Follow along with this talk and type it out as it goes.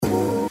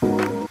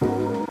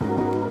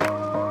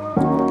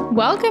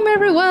Welcome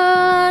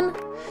everyone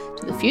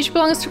to the Future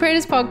Belongs to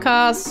Creators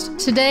podcast.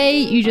 Today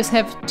you just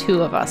have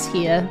two of us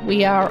here.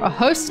 We are a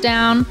host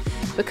down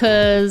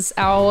because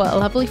our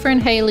lovely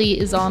friend Haley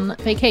is on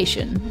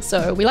vacation.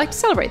 So we like to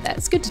celebrate that.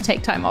 It's good to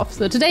take time off.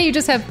 So today you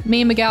just have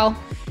me and Miguel.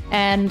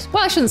 And,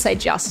 well, I shouldn't say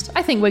just.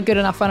 I think we're good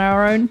enough on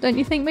our own. Don't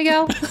you think,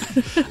 Miguel?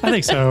 I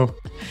think so.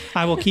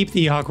 I will keep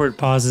the awkward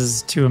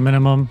pauses to a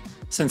minimum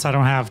since I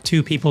don't have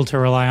two people to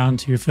rely on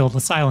to fill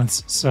the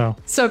silence. So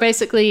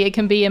basically it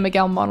can be a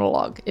Miguel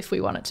monologue if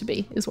we want it to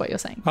be, is what you're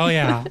saying. Oh,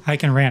 yeah. I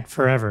can rant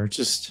forever.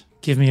 Just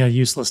give me a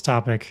useless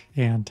topic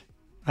and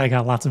I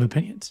got lots of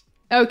opinions.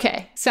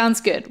 Okay,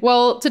 sounds good.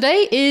 Well,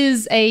 today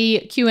is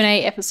a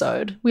Q&A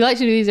episode. We like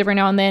to do these every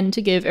now and then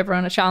to give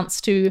everyone a chance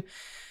to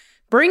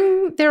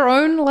bring their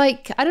own,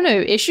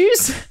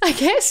 issues, I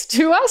guess,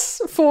 to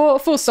us for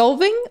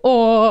solving.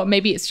 Or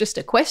maybe it's just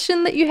a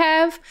question that you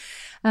have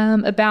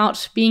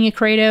about being a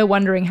creator,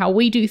 wondering how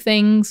we do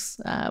things,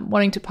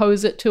 wanting to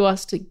pose it to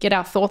us to get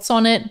our thoughts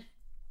on it.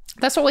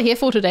 That's what we're here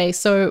for today.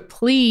 So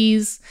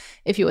please,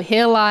 if you're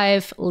here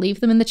live, leave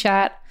them in the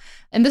chat.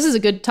 And this is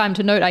a good time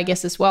to note, I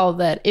guess, as well,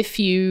 that if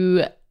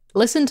you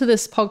listen to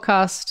this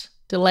podcast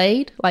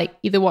delayed, like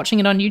either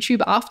watching it on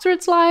YouTube after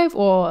it's live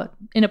or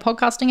in a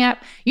podcasting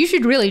app, you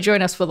should really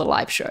join us for the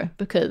live show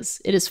because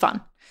it is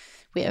fun.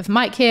 We have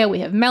Mike here, we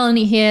have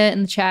Melanie here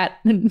in the chat,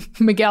 and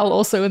Miguel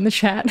also in the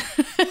chat.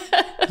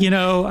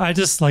 I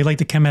just like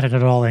to come at it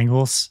at all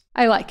angles.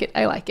 I like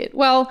it.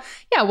 Well,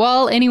 yeah,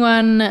 while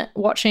anyone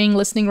watching,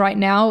 listening right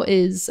now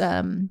is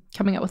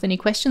coming up with any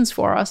questions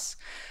for us,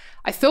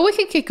 I thought we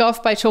could kick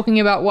off by talking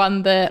about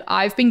one that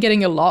I've been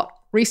getting a lot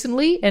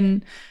recently.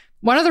 And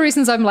one of the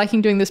reasons I'm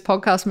liking doing this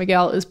podcast,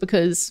 Miguel, is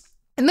because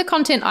in the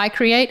content I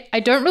create, I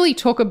don't really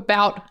talk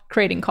about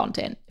creating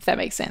content, if that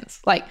makes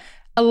sense. Like,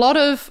 a lot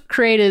of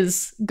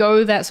creators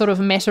go that sort of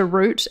meta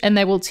route and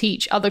they will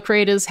teach other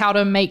creators how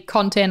to make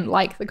content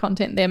like the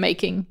content they're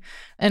making,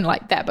 and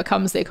like that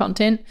becomes their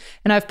content.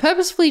 And I've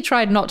purposefully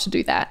tried not to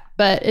do that,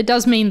 but it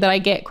does mean that I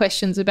get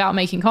questions about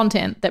making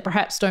content that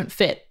perhaps don't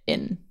fit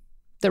in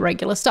the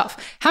regular stuff.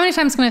 How many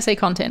times can I say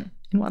content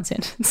in one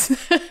sentence?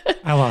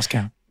 I lost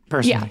count,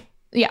 personally.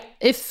 Yeah,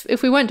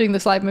 if we weren't doing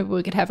this live, maybe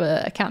we could have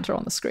a counter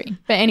on the screen.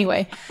 But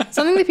anyway,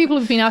 something that people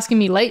have been asking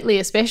me lately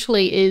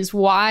especially is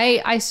why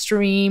I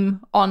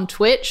stream on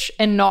Twitch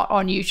and not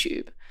on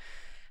YouTube.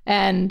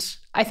 And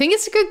I think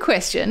it's a good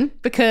question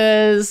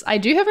because I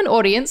do have an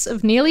audience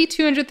of nearly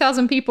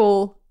 200,000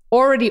 people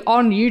already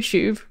on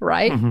YouTube,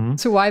 right? Mm-hmm.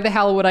 So why the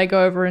hell would I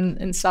go over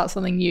and start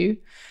something new?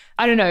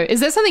 I don't know. Is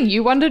there something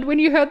you wondered when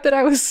you heard that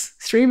I was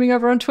streaming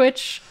over on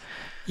Twitch?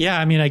 Yeah,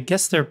 I mean, I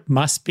guess there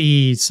must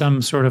be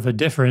some sort of a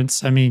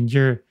difference. I mean,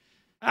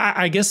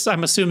 I guess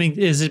I'm assuming,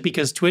 is it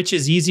because Twitch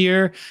is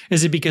easier?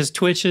 Is it because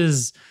Twitch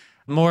is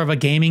more of a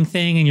gaming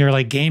thing and you're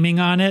like gaming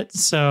on it?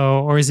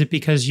 So, or is it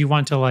because you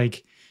want to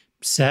like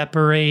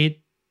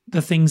separate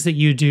the things that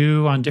you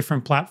do on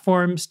different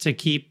platforms to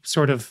keep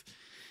sort of,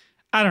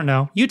 I don't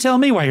know. You tell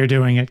me why you're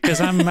doing it because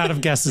I'm out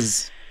of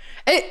guesses.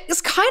 It's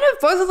kind of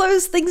both of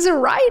those things are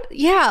right.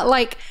 Yeah,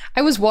 like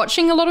I was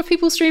watching a lot of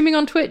people streaming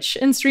on Twitch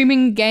and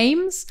streaming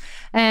games,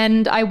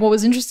 and I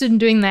was interested in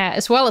doing that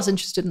as well as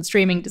interested in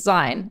streaming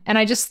design. And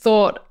I just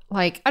thought,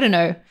 like, I don't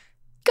know,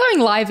 going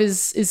live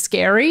is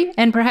scary.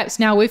 And perhaps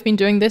now we've been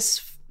doing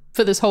this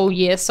for this whole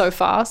year so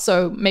far,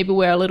 so maybe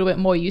we're a little bit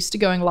more used to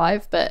going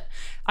live, but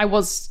I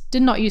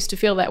did not used to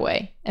feel that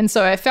way. And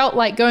so I felt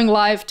like going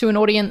live to an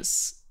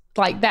audience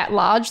like that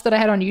large that I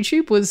had on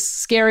YouTube was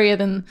scarier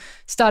than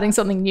starting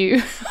something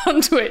new on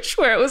Twitch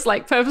where it was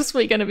like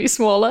purposefully going to be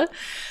smaller.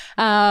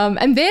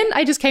 And then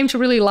I just came to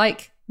really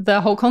like the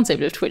whole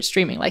concept of Twitch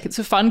streaming. Like, it's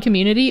a fun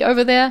community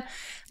over there.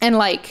 And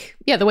like,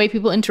 yeah, the way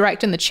people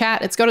interact in the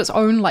chat, it's got its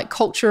own like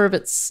culture of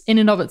its in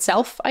and of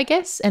itself, I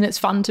guess. And it's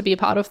fun to be a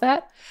part of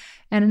that.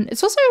 And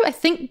it's also, I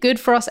think, good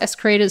for us as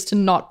creators to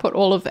not put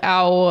all of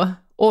our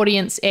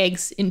audience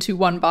eggs into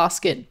one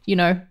basket,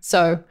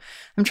 So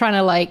I'm trying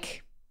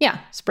to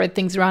spread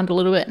things around a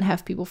little bit and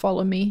have people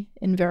follow me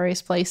in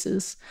various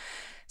places.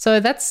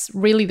 So that's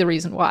really the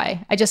reason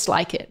why. I just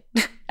like it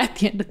at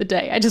the end of the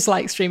day. I just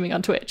like streaming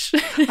on Twitch.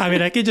 I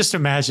mean, I could just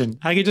imagine,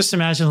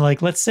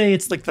 like, let's say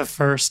it's like the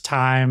first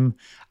time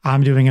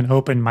I'm doing an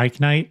open mic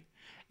night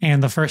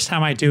and the first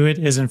time I do it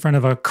is in front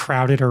of a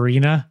crowded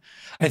arena.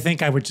 I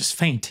think I would just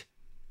faint.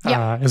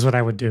 Is what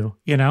I would do,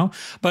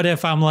 But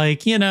if I'm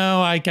like,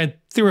 I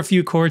threw a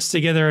few chords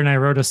together and I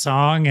wrote a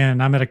song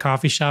and I'm at a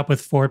coffee shop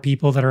with 4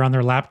 people that are on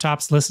their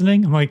laptops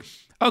listening, I'm like,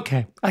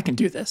 okay, I can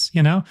do this,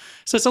 So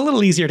it's a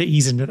little easier to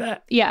ease into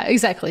that. Yeah,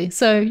 exactly.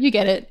 So you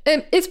get it.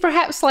 It's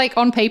perhaps like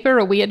on paper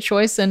a weird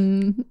choice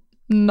and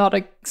not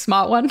a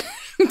smart one,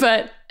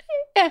 but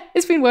yeah,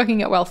 it's been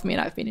working out well for me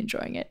and I've been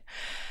enjoying it.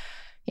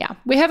 Yeah,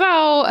 we have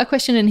a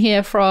question in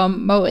here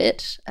from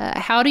Moet.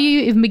 How do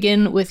you even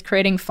begin with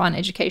creating fun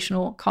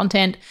educational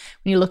content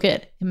when you look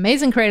at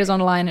amazing creators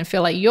online and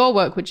feel like your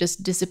work would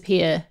just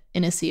disappear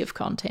in a sea of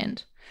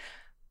content?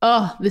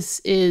 Oh, this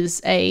is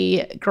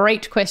a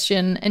great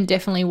question and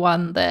definitely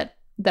one that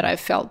I've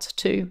felt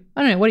too.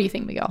 I don't know. What do you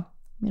think, Miguel?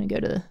 I'm going to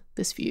go to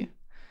this view.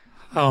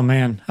 Oh,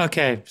 man.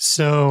 Okay.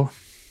 So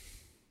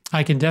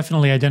I can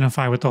definitely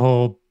identify with the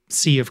whole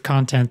sea of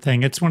content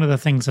thing. It's one of the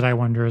things that I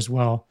wonder as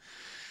well.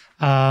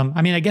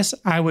 I mean, I guess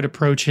I would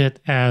approach it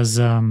as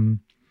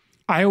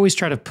I always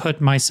try to put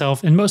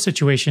myself in most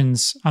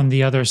situations on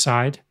the other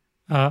side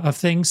of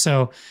things.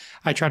 So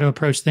I try to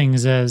approach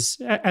things as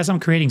I'm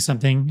creating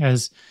something,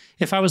 as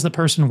if I was the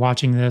person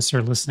watching this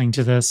or listening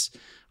to this,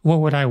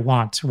 what would I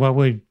want? What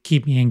would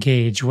keep me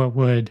engaged? What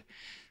would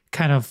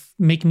kind of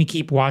make me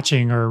keep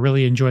watching or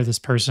really enjoy this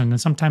person?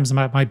 And sometimes it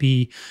might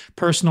be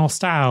personal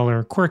style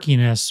or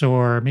quirkiness,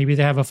 or maybe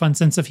they have a fun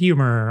sense of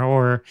humor,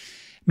 or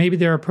maybe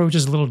their approach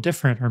is a little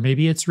different, or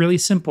maybe it's really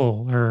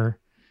simple, or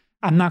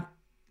I'm not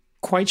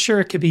quite sure.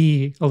 It could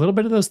be a little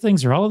bit of those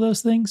things or all of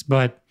those things.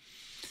 But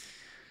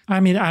I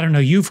mean, I don't know.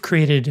 You've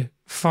created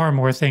far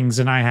more things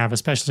than I have,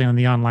 especially on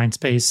the online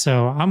space.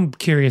 So I'm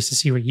curious to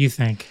see what you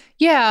think.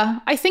 Yeah,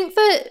 I think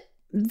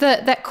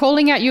that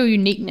calling out your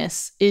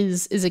uniqueness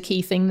is a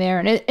key thing there.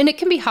 And it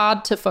can be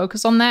hard to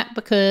focus on that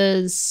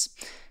because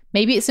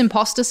maybe it's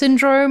imposter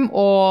syndrome,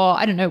 or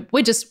I don't know,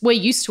 we're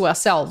used to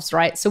ourselves,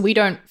 right? So we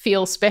don't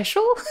feel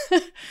special.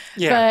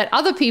 Yeah. But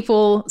other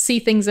people see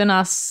things in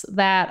us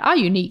that are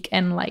unique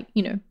and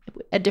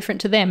are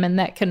different to them, and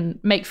that can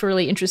make for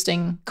really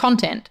interesting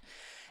content.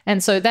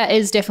 And so that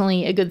is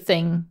definitely a good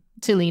thing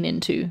to lean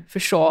into for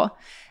sure.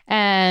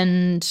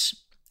 And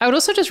I would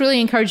also just really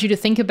encourage you to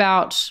think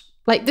about,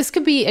 this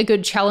could be a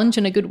good challenge,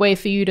 and a good way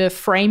for you to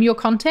frame your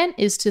content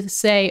is to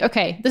say,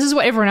 okay, this is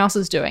what everyone else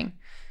is doing.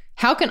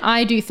 How can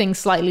I do things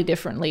slightly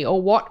differently? Or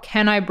what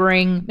can I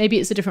bring? Maybe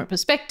it's a different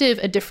perspective,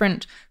 a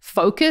different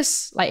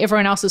focus. Like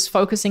everyone else is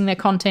focusing their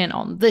content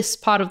on this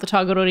part of the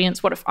target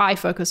audience. What if I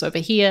focus over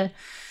here?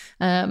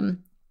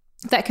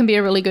 That can be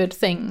a really good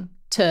thing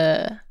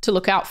to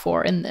look out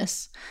for in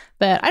this.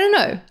 But I don't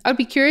know. I'd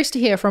be curious to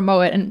hear from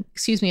Moet, and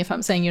excuse me if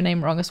I'm saying your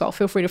name wrong as well.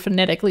 Feel free to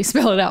phonetically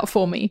spell it out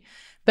for me.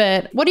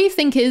 But what do you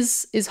think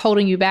is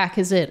holding you back?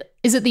 Is it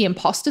the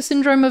imposter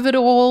syndrome of it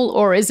all,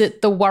 or is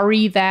it the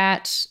worry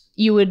that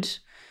you would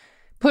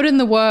put in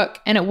the work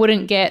and it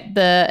wouldn't get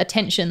the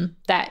attention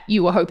that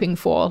you were hoping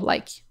for,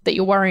 like that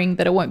you're worrying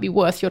that it won't be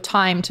worth your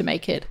time to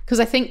make it? Because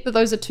I think that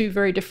those are two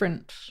very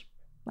different,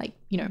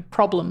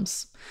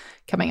 problems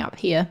coming up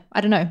here.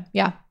 I don't know.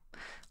 Yeah.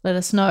 Let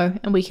us know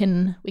and we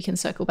can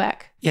circle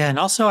back. Yeah. And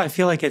also I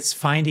feel like it's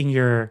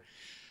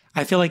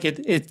I feel like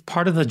it's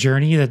part of the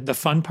journey, that the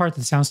fun part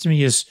that sounds to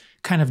me is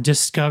kind of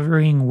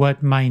discovering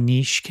what my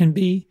niche can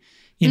be.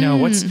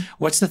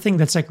 What's the thing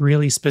that's like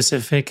really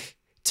specific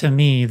to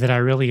me that I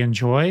really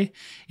enjoy?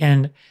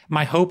 And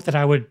my hope that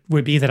I would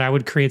be that I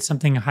would create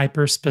something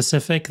hyper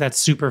specific that's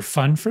super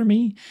fun for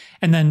me.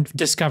 And then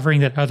discovering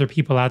that other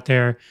people out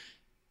there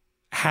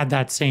had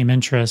that same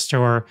interest,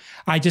 or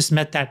I just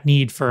met that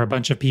need for a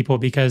bunch of people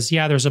because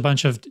there's a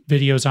bunch of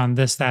videos on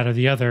this, that, or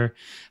the other.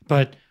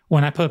 But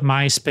when I put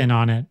my spin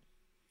on it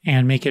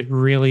and make it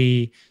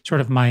really sort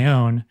of my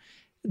own,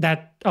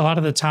 that a lot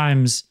of the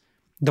times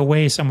the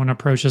way someone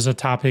approaches a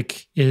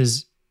topic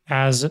is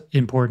as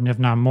important, if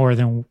not more,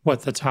 than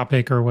what the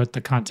topic or what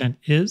the content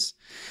is.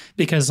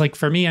 Because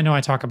for me, I know I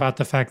talk about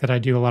the fact that I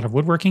do a lot of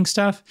woodworking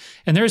stuff,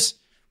 and there's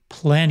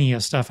plenty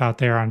of stuff out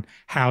there on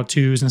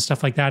how-tos and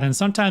stuff like that. And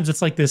sometimes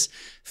it's like this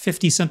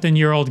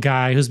 50-something-year-old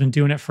guy who's been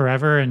doing it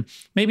forever and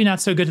maybe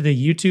not so good at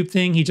the YouTube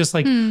thing. He just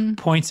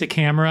points a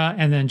camera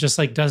and then just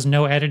does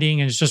no editing,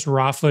 and it's just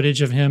raw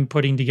footage of him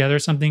putting together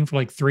something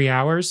for 3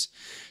 hours.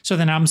 So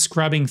then I'm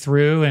scrubbing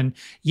through, and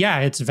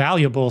it's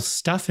valuable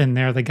stuff in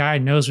there. The guy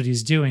knows what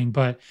he's doing,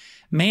 but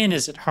man,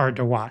 is it hard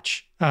to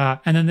watch.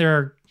 And then there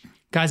are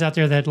guys out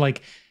there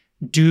that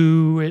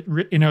do it,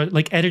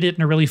 edit it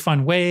in a really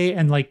fun way.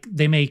 And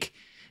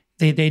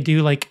they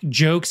do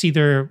jokes,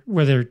 either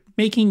where they're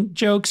making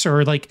jokes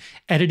or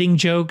editing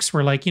jokes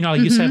where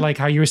you said,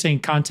 how you were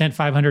saying content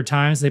 500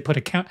 times, they put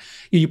a count,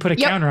 you put a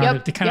counter on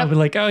it to kind of be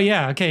like, oh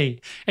yeah,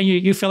 okay. And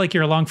you feel like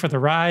you're along for the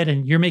ride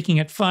and you're making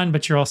it fun,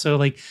 but you're also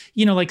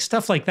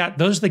stuff like that.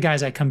 Those are the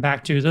guys I come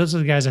back to. Those are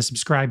the guys I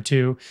subscribe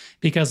to,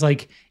 because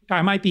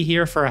I might be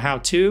here for a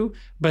how-to,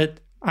 but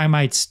I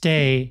might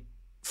stay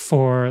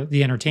for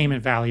the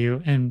entertainment value.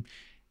 And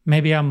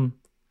maybe I'm,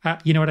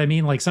 you know what I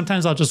mean?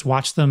 Sometimes I'll just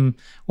watch them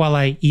while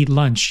I eat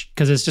lunch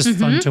because it's just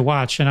fun to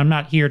watch. And I'm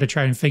not here to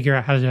try and figure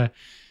out how to,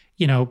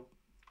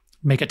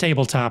 make a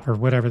tabletop or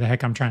whatever the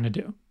heck I'm trying to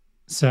do.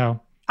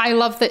 So I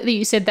love that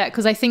you said that,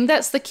 because I think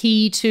that's the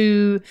key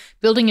to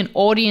building an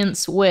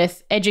audience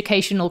with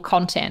educational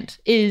content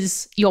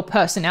is your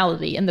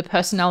personality and the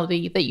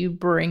personality that you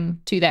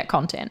bring to that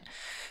content.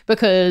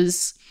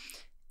 Because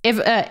if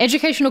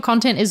educational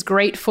content is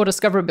great for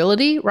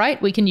discoverability,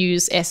 right? We can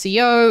use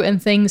SEO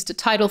and things to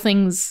title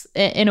things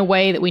in a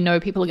way that we know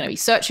people are going to be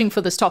searching for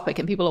this topic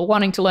and people are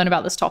wanting to learn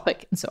about this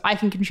topic. And so I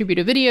can contribute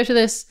a video to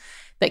this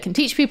that can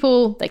teach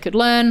people, they could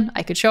learn,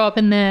 I could show up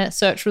in their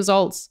search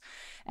results.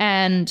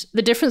 And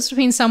the difference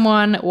between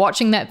someone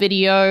watching that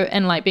video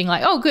and being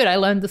oh, good, I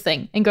learned the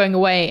thing, and going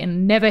away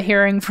and never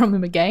hearing from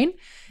them again,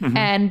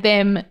 and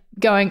them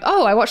going,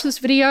 oh, I watched this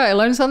video, I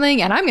learned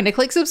something, and I'm going to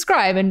click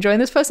subscribe and join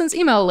this person's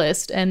email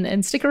list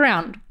and stick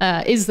around,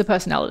 is the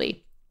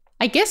personality.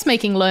 I guess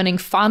making learning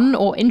fun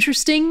or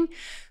interesting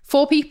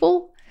for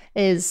people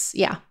is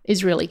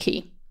really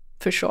key,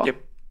 for sure.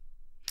 Yep.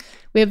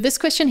 We have this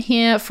question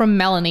here from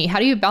Melanie. How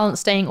do you balance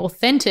staying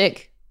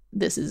authentic?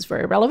 This is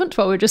very relevant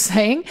to what we were just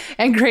saying,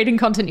 and creating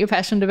content you're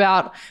passionate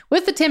about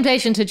with the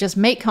temptation to just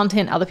make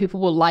content other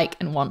people will like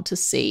and want to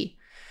see?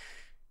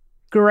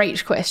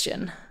 Great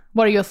question.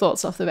 What are your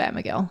thoughts off the bat,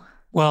 Miguel?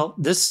 Well,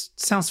 this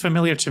sounds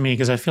familiar to me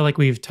because I feel like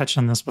we've touched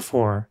on this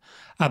before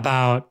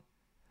about,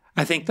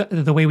 I think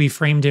the way we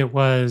framed it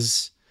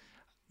was,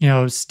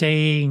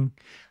 staying,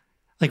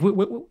 like it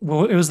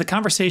was the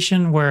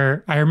conversation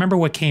where I remember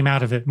what came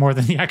out of it more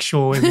than the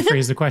actual way we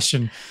phrased the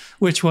question,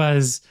 which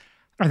was,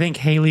 I think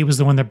Haley was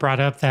the one that brought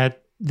up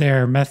that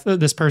their method,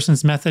 this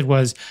person's method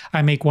was,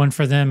 I make one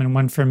for them and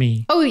one for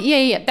me. Oh,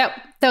 yeah.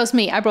 That was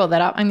me. I brought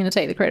that up. I'm going to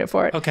take the credit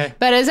for it. Okay.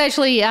 But it's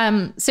actually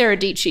Sarah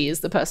Dietschy is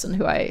the person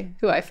who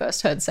I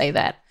first heard say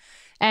that.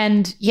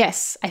 And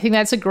yes, I think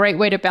that's a great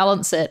way to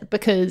balance it,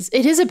 because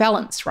it is a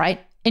balance,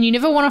 right? And you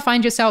never want to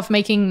find yourself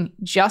making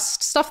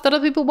just stuff that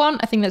other people want.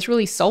 I think that's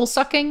really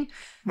soul-sucking.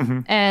 Mm-hmm.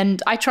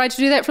 And I tried to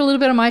do that for a little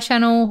bit on my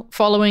channel,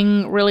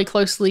 following really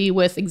closely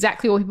with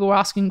exactly what people were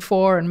asking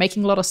for and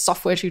making a lot of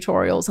software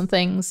tutorials and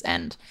things.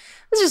 And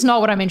it's just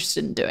not what I'm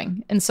interested in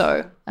doing. And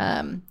so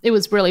it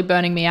was really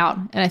burning me out.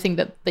 And I think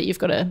that you've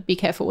got to be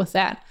careful with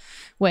that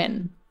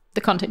when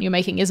the content you're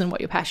making isn't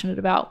what you're passionate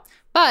about.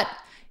 But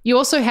you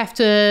also have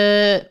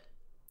to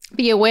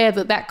be aware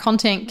that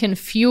content can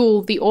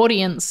fuel the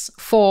audience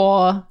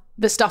for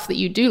the stuff that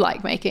you do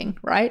like making,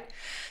 right?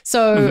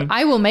 So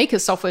I will make a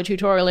software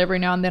tutorial every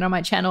now and then on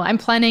my channel. I'm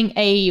planning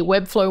a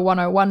Webflow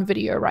 101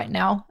 video right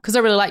now because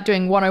I really like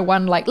doing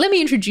 101, like, let me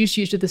introduce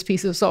you to this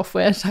piece of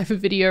software type of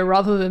video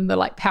rather than the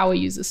like power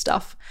user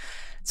stuff.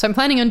 So I'm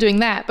planning on doing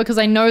that because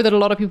I know that a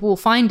lot of people will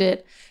find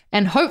it,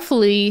 and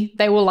hopefully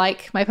they will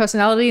like my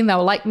personality and they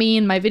will like me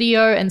in my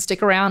video and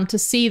stick around to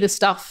see the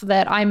stuff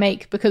that I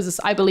make because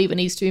I believe it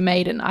needs to be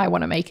made and I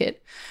want to make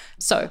it.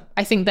 So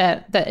I think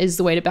that is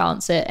the way to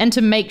balance it, and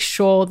to make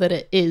sure that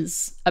it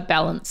is a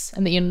balance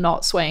and that you're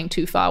not swaying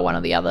too far one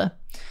or the other.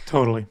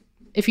 Totally.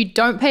 If you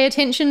don't pay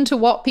attention to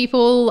what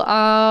people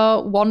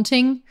are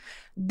wanting,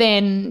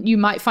 then you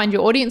might find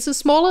your audience is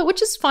smaller,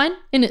 which is fine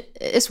in it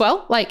as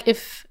well. Like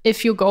if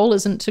your goal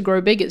isn't to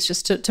grow big, it's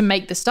just to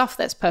make the stuff,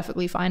 that's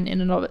perfectly fine in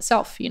and of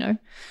itself,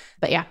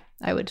 But yeah,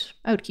 I would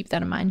keep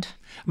that in mind.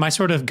 My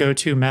sort of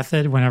go-to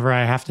method whenever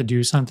I have to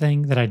do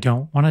something that I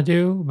don't want to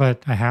do,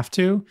 but I have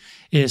to,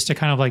 is to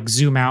kind of like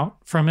zoom out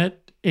from it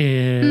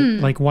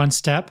in like one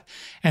step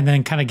and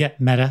then kind of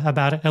get meta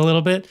about it a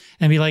little bit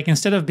and be like,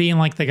 instead of being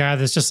like the guy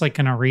that's just like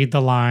going to read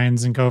the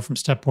lines and go from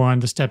step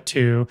 1 to step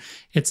 2,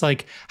 it's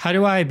like, how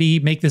do I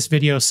make this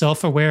video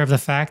self-aware of the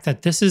fact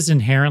that this is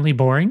inherently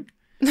boring?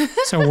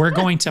 So we're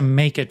going to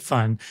make it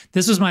fun.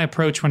 This was my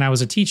approach when I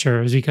was a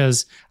teacher, is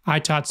because I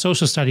taught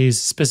social studies,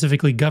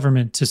 specifically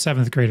government, to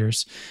 7th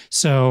graders.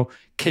 So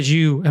could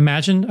you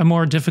imagine a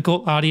more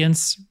difficult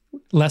audience,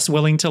 less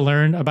willing to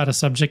learn about a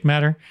subject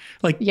matter?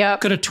 Like,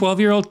 Could a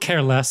 12-year-old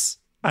care less?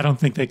 I don't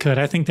think they could.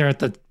 I think they're at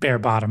the bare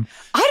bottom.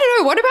 I don't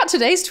know. What about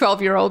today's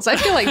 12-year-olds? I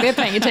feel like they're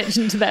paying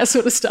attention to that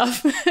sort of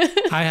stuff.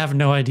 I have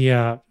no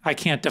idea. I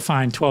can't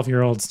define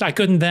 12-year-olds. I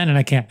couldn't then and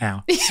I can't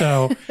now.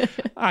 So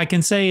I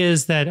can say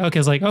is that,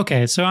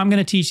 so I'm going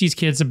to teach these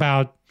kids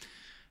about,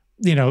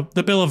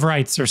 the Bill of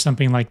Rights or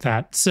something like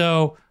that.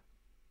 So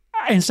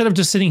instead of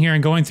just sitting here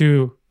and going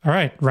through, all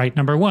right, right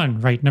number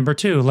 1, right number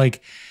 2,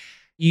 like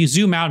you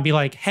zoom out and be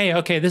like, hey,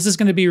 okay, this is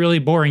going to be really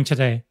boring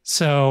today.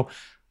 So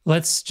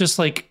let's just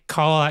like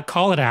call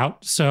it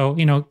out. So,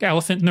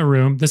 elephant in the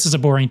room, this is a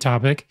boring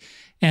topic.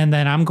 And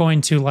then I'm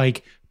going to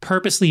like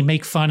purposely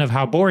make fun of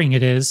how boring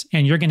it is.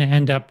 And you're going to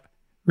end up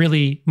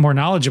really more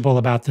knowledgeable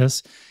about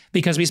this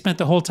because we spent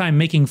the whole time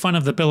making fun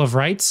of the Bill of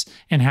Rights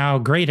and how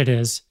great it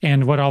is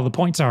and what all the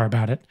points are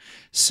about it.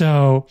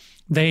 So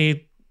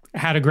they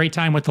had a great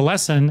time with the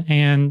lesson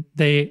and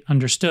they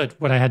understood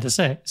what I had to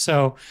say.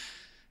 So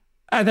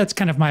that's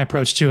kind of my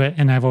approach to it.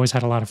 And I've always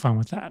had a lot of fun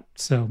with that.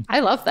 So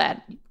I love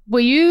that. Were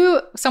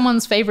you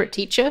someone's favorite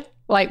teacher?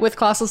 Like with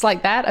classes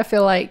like that, I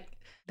feel like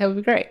that would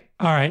be great.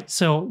 All right.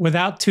 So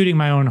without tooting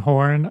my own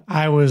horn,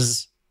 I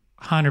was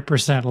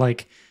 100%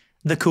 like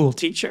the cool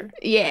teacher.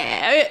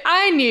 Yeah,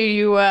 I knew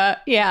you were.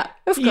 Yeah,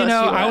 of course you were.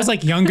 I was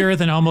like younger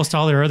than almost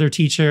all their other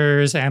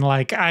teachers. And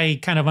like, I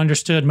kind of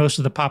understood most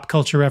of the pop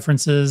culture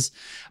references,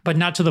 but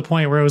not to the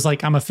point where it was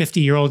like, I'm a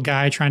 50-year-old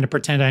guy trying to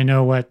pretend I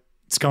know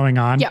what's going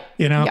on. Yeah.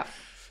 Yeah.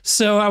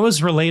 So I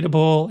was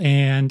relatable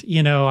and,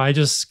 I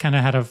just kind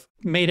of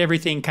made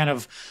everything kind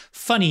of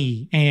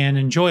funny and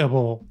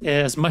enjoyable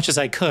as much as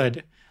I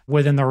could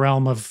within the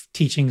realm of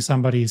teaching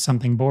somebody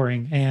something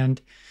boring.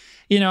 And,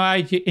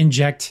 I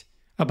inject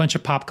a bunch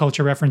of pop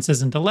culture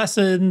references into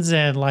lessons.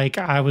 And like,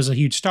 I was a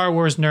huge Star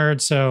Wars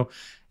nerd. So,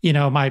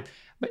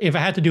 if I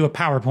had to do a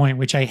PowerPoint,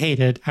 which I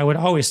hated, I would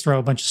always throw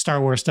a bunch of Star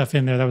Wars stuff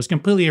in there that was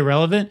completely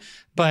irrelevant,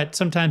 but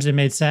sometimes it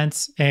made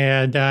sense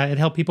and it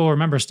helped people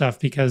remember stuff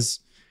because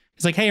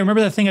It's like, hey, remember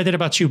that thing I did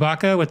about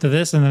Chewbacca with the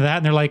this and the that?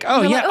 And they're like,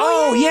 oh,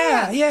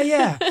 yeah,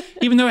 yeah.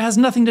 Even though it has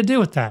nothing to do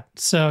with that.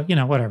 So,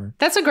 whatever.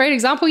 That's a great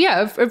example,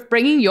 of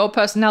bringing your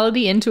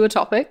personality into a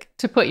topic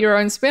to put your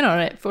own spin on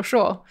it, for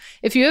sure.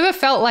 If you ever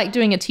felt like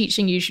doing a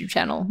teaching YouTube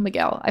channel,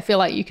 Miguel, I feel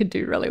like you could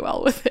do really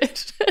well with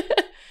it.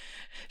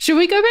 Should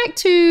we go back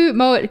to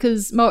Moet?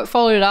 Because Moet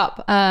followed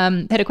up,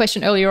 had a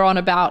question earlier on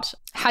about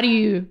how do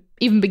you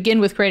even begin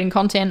with creating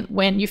content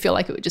when you feel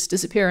like it would just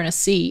disappear in a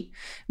sea.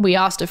 We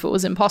asked if it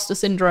was imposter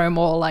syndrome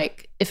or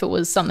like if it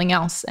was something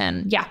else.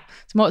 And so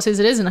Moet says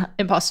it is an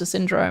imposter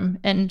syndrome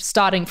and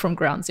starting from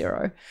ground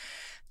zero.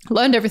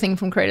 Learned everything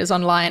from creators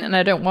online and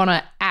I don't want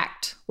to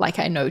act like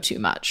I know too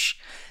much.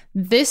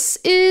 This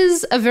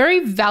is a very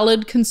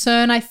valid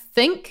concern, I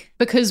think,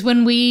 because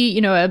when we,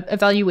 a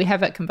value we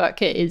have at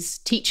ConvertKit is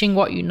teaching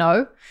what you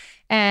know.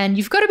 And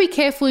you've got to be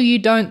careful you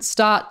don't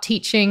start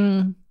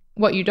teaching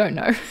what you don't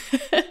know.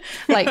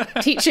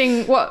 Like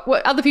teaching what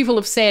other people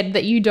have said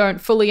that you don't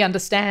fully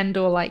understand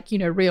or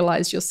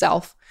realize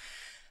yourself.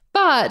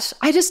 But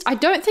I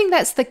don't think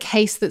that's the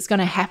case that's going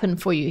to happen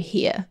for you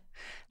here.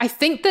 I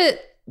think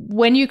that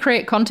when you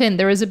create content,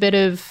 there is a bit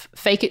of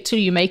fake it till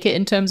you make it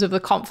in terms of the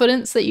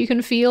confidence that you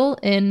can feel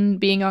in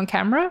being on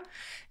camera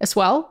as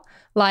well.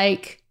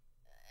 Like,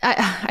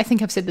 I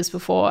think I've said this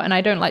before, and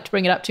I don't like to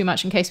bring it up too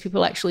much in case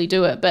people actually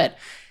do it. But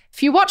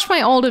if you watch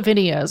my older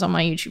videos on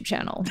my YouTube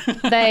channel,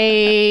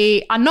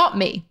 they are not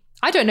me.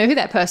 I don't know who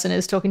that person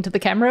is talking to the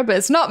camera, but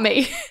it's not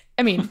me.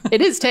 I mean,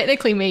 it is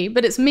technically me,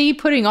 but it's me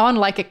putting on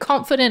like a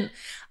confident,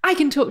 I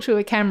can talk to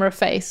a camera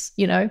face,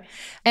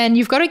 and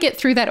you've got to get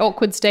through that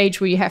awkward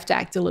stage where you have to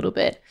act a little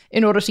bit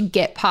in order to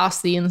get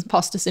past the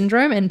imposter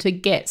syndrome and to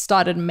get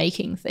started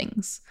making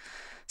things.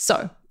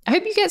 So I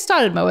hope you get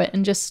started, Moet,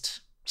 and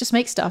just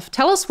make stuff.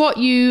 Tell us what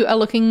you are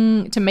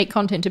looking to make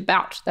content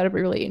about. That'd be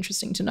really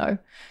interesting to know.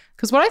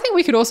 Because what I think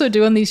we could also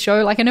do on these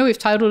show, like I know we've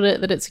titled it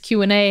that it's a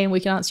Q&A and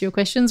we can answer your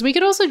questions. We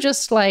could also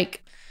just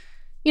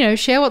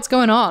share what's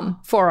going on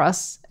for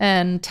us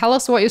and tell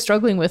us what you're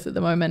struggling with at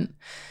the moment.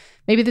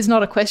 Maybe there's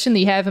not a question that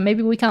you have and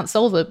maybe we can't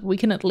solve it, but we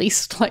can at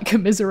least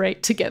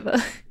commiserate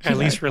together. At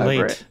least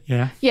relate.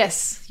 Yeah.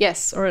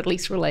 Yes. Or at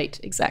least relate.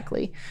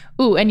 Exactly.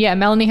 Ooh, and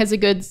Melanie has a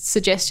good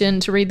suggestion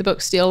to read the book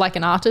Steal Like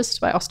an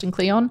Artist by Austin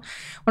Kleon.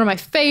 One of my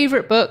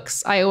favorite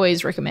books. I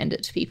always recommend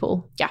it to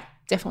people. Yeah,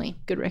 definitely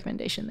good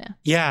recommendation there.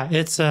 Yeah,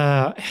 it's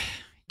to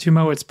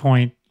Moet's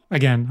point.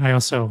 Again, I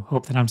also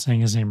hope that I'm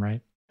saying his name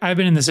right. I've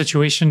been in the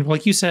situation,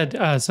 like you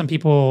said, some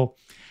people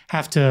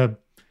have to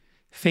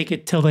fake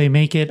it till they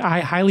make it.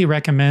 I highly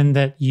recommend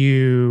that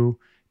you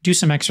do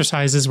some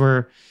exercises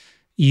where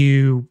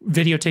you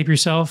videotape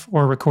yourself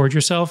or record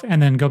yourself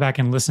and then go back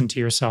and listen to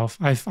yourself.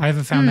 I've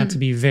found that to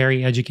be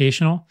very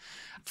educational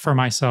for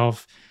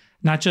myself,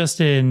 not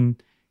just in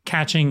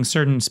catching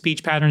certain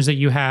speech patterns that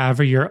you have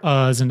or your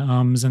uhs and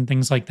ums and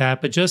things like that,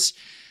 but just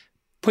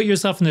put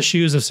yourself in the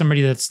shoes of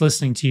somebody that's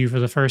listening to you for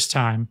the first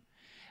time.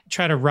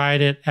 Try to ride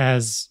it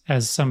as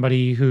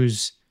somebody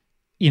who's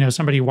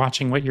somebody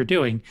watching what you're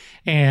doing.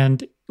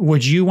 And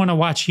would you want to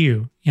watch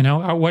you?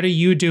 What are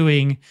you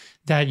doing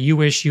that you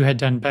wish you had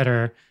done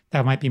better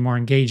that might be more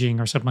engaging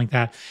or something like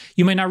that?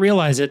 You might not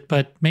realize it,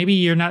 but maybe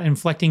you're not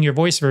inflecting your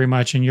voice very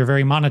much and you're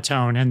very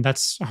monotone and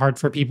that's hard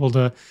for people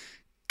to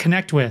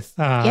connect with.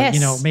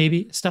 Yes.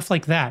 Maybe stuff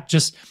like that.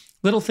 Just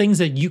little things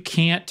that you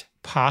can't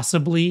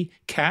possibly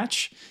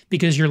catch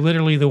because you're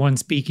literally the one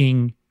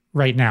speaking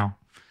right now.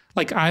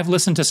 Like I've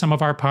listened to some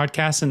of our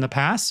podcasts in the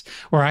past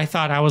where I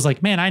thought I was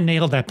like, man, I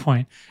nailed that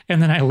point.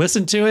 And then I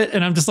listened to it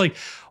and I'm just like,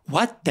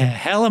 what the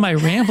hell am I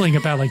rambling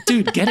about? Like,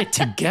 dude, get it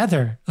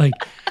together. Like,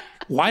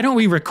 why don't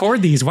we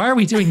record these? Why are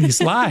we doing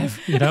these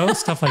live?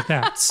 Stuff like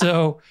that.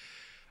 So,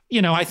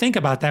 I think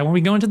about that when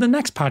we go into the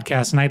next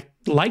podcast and I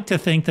like to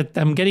think that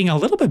I'm getting a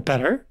little bit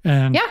better.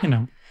 And,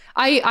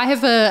 I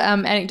have a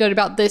anecdote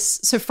about this.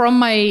 So from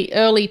my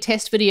early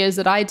test videos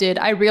that I did,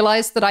 I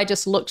realized that I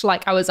just looked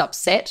like I was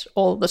upset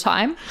all the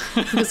time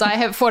because I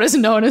have what is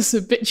known as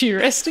a bitchy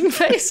resting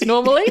face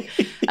normally.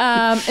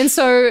 And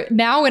so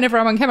now whenever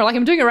I'm on camera, like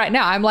I'm doing it right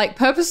now, I'm like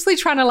purposely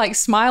trying to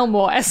smile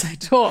more as I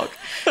talk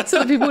so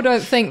that people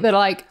don't think that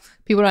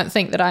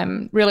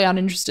I'm really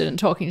uninterested in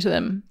talking to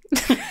them.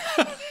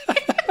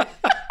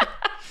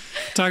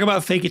 Talk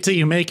about fake it till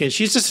you make it.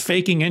 She's just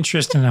faking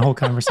interest in the whole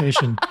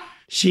conversation.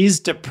 She's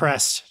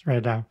depressed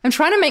right now. I'm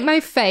trying to make my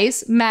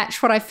face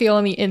match what I feel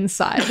on the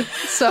inside.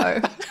 So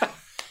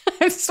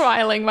I'm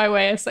smiling my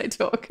way as I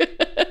talk.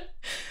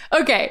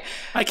 Okay.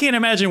 I can't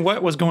imagine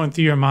what was going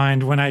through your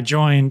mind when I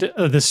joined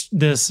this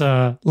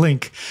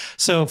link.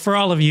 So for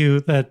all of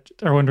you that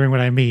are wondering what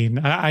I mean,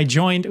 I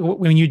joined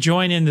when you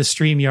join in the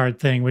StreamYard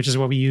thing, which is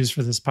what we use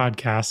for this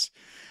podcast.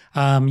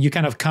 You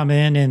kind of come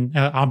in and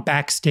I'm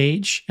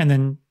backstage and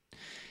then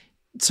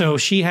so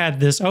she had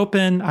this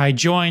open, I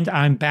joined,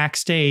 I'm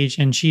backstage,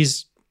 and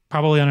she's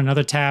probably on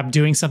another tab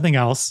doing something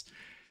else.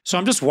 So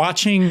I'm just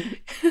watching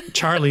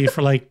Charlie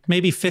for like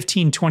maybe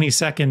 15, 20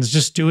 seconds,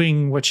 just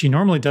doing what she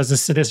normally does,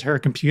 is sit at her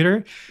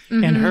computer.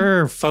 And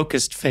her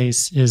focused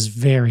face is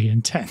very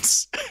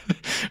intense.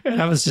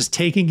 And I was just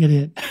taking it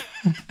in.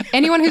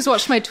 Anyone who's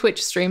watched my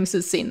Twitch streams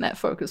has seen that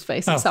focused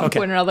face at some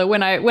point or another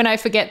when I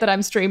forget that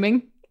I'm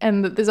streaming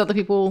and that there's other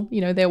people,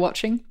 they're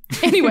watching.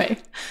 Anyway,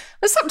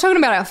 let's stop talking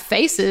about our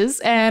faces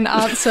and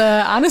answer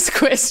Anna's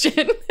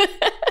question.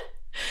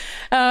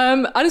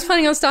 I'm just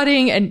planning on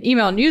starting an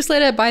email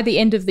newsletter by the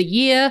end of the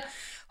year,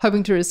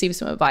 hoping to receive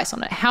some advice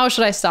on it. How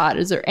should I start?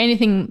 Is there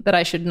anything that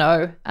I should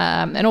know?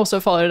 And also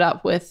followed it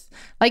up with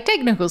like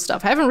technical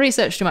stuff. I haven't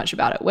researched too much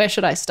about it. Where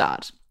should I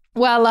start?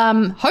 Well,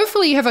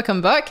 hopefully you have a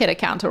ConvertKit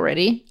account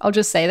already. I'll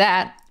just say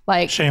that.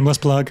 Like, shameless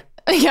plug.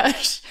 Yeah,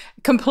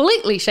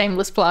 completely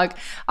shameless plug.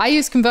 I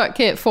use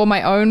ConvertKit for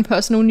my own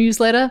personal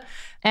newsletter,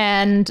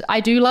 and I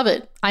do love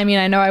it. I mean,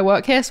 I know I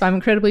work here, so I'm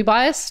incredibly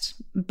biased,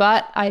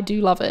 but I do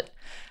love it.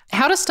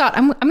 How to start?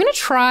 I'm going to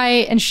try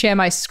and share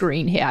my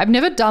screen here. I've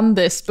never done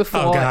this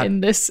before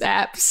in this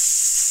app.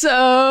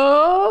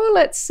 So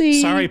let's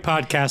see. Sorry,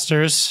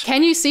 podcasters.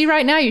 Can you see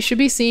right now? You should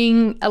be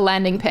seeing a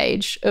landing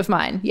page of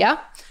mine. Yeah?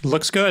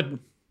 Looks good.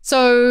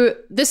 So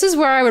this is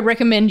where I would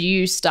recommend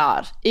you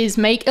start, is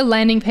make a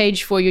landing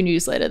page for your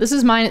newsletter. This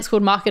is mine. It's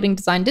called Marketing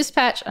Design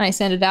Dispatch, and I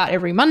send it out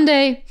every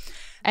Monday.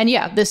 And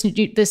yeah, this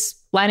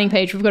landing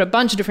page, we've got a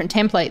bunch of different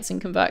templates in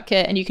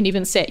ConvertKit, and you can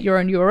even set your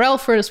own URL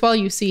for it as well.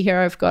 You see here,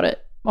 I've got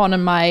it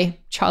on my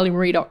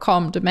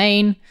charliemarie.com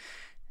domain,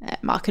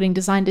 Marketing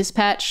Design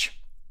Dispatch.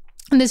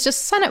 And there's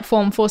just a sign up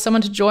form for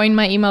someone to join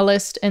my email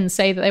list and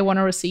say that they want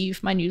to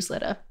receive my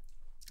newsletter.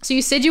 So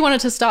you said you wanted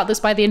to start this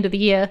by the end of the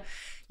year.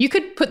 You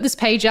could put this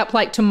page up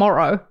like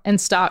tomorrow and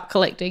start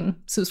collecting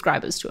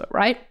subscribers to it,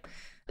 right?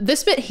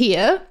 This bit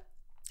here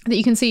that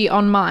you can see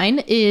on mine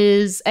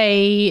this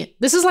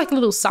is like a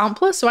little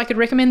sampler. So I could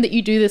recommend that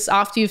you do this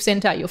after you've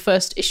sent out your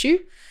first issue.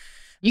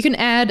 You can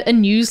add a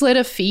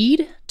newsletter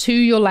feed to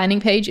your landing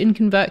page in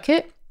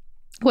ConvertKit,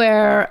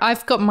 where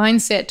I've got mine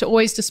set to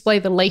always display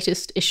the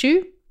latest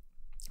issue.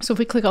 So if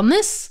we click on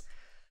this,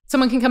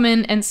 someone can come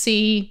in and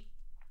see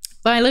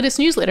my latest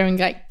newsletter and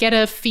get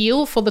a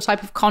feel for the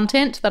type of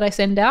content that I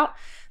send out.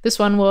 This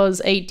one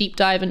was a deep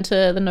dive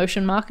into the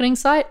Notion marketing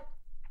site.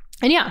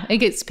 And yeah, it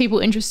gets people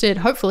interested,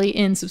 hopefully,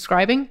 in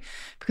subscribing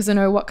because they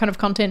know what kind of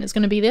content is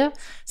going to be there.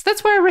 So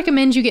that's where I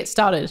recommend you get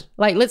started.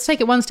 Like, let's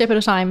take it one step at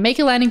a time. Make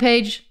a landing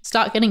page,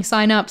 start getting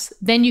signups.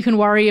 Then you can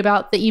worry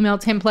about the email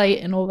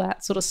template and all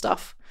that sort of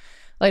stuff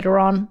later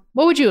on.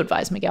 What would you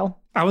advise, Miguel?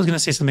 I was going to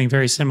say something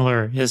very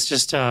similar. Is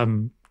just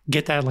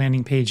get that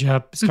landing page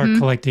up, start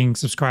collecting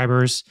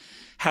subscribers,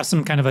 have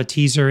some kind of a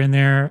teaser in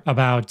there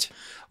about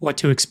what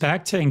to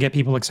expect and get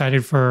people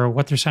excited for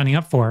what they're signing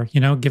up for.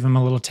 Give them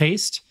a little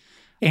taste.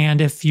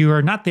 And if you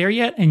are not there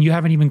yet and you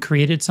haven't even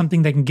created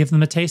something that can give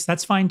them a taste,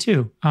 that's fine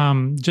too.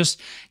 Just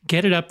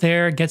get it up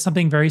there, get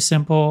something very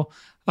simple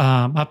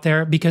up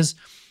there, because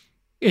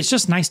it's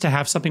just nice to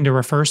have something to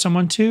refer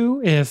someone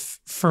to if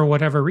for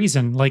whatever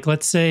reason, like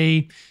let's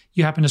say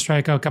you happen to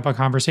strike up a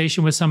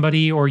conversation with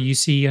somebody or you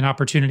see an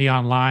opportunity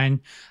online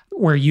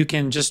where you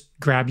can just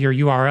grab your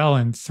URL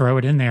and throw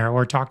it in there,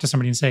 or talk to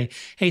somebody and say,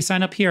 hey,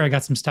 sign up here. I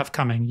got some stuff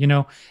coming.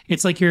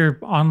 It's like your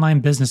online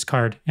business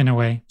card in a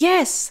way.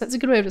 Yes, that's a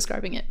good way of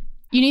describing it.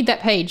 You need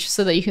that page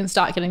so that you can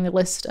start getting the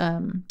list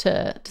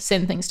to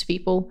send things to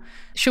people.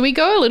 Should we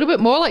go a little bit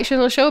more? Should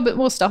I show a bit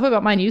more stuff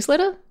about my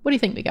newsletter? What do you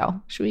think,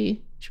 Miguel? Should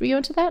we go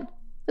into that?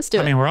 Let's do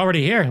it. I mean, we're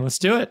already here. Let's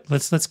do it.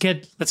 Let's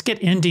get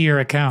into your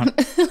account.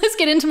 Let's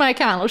get into my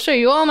account. I'll show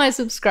you all my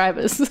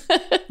subscribers.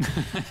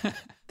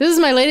 This is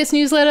my latest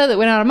newsletter that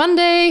went out on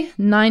Monday.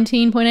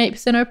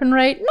 19.8% open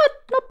rate.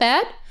 Not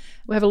bad.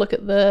 We'll have a look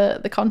at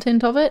the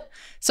content of it.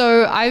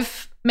 So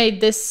I've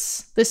made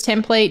this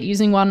template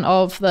using one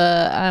of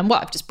the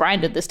I've just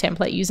branded this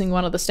template using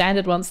one of the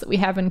standard ones that we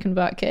have in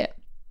ConvertKit.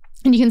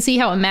 And you can see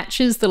how it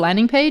matches the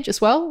landing page as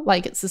well.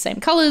 Like, it's the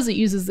same colors. It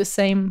uses the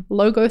same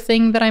logo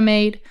thing that I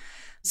made.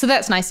 So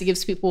that's nice. It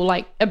gives people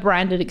like a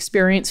branded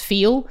experience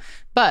feel,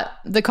 but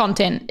the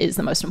content is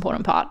the most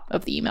important part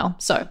of the email.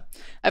 So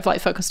I've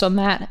focused on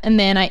that. And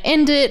then I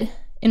end it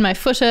in my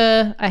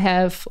footer. I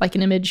have like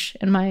an image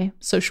and my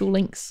social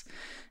links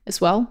as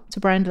well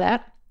to brand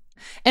that.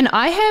 And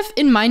I have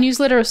in my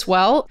newsletter as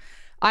well,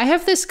 I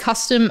have this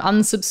custom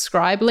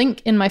unsubscribe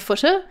link in my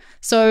footer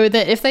so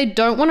that if they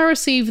don't want to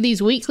receive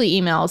these weekly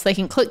emails, they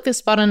can click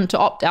this button to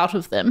opt out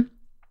of them.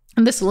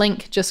 And this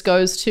link just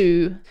goes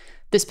to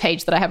this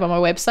page that I have on my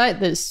website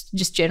that's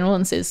just general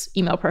and says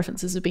email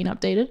preferences have been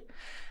updated.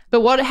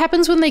 But what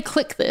happens when they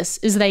click this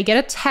is they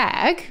get a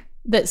tag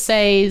that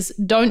says,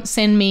 don't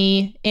send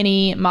me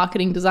any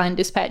Marketing Design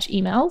Dispatch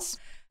emails.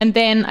 And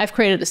then I've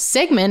created a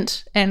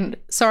segment, and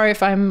sorry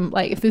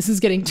if this is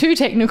getting too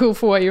technical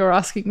for what you're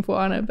asking for,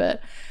 Anna,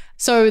 but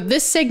so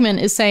this segment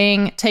is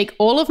saying, take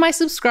all of my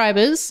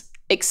subscribers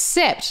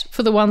except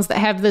for the ones that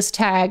have this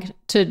tag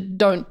to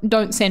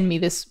don't send me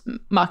this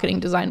Marketing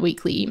Design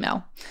Weekly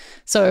email.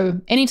 So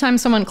anytime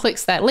someone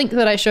clicks that link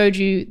that I showed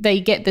you, they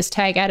get this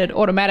tag added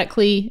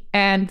automatically,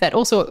 and that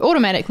also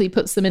automatically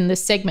puts them in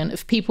this segment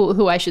of people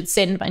who I should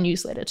send my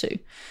newsletter to.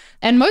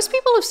 And most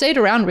people have stayed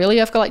around,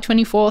 really. I've got like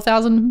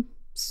 24,000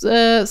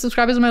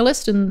 subscribers on my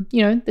list, and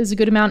there's a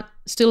good amount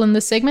still in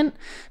this segment.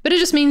 But it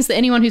just means that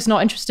anyone who's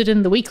not interested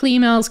in the weekly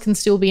emails can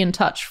still be in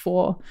touch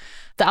for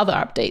the other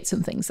updates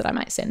and things that I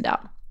might send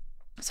out.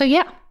 So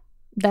yeah,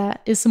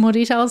 that is some more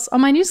details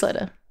on my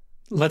newsletter.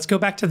 Let's go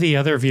back to the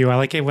other view. I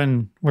like it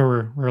when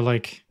we're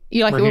like...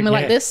 You like it when we're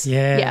like this?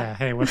 Yeah.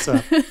 Hey, what's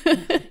up?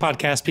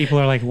 Podcast people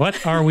are like,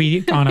 what are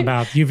we on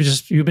about?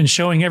 You've been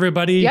showing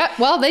everybody. Yeah,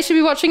 well, they should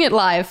be watching it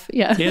live.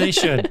 Yeah. Yeah, they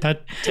should.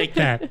 Take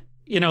that.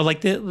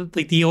 Like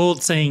the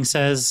old saying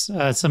says,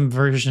 some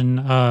version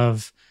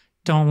of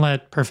don't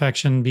let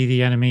perfection be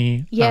the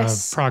enemy of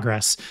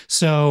progress.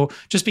 So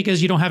just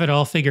because you don't have it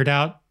all figured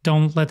out,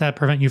 don't let that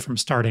prevent you from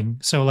starting.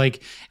 So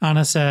like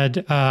Anna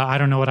said, I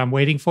don't know what I'm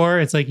waiting for.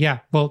 It's like, yeah,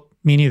 well,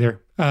 me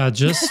neither.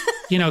 Just,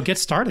 get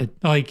started.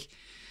 Like,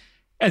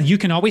 you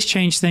can always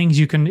change things.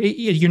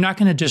 You're not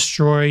going to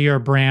destroy your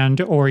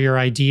brand or your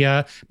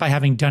idea by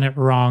having done it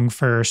wrong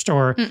first,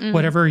 or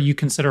whatever you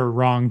consider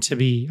wrong to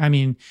be. I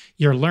mean,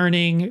 you're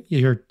learning,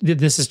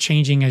 this is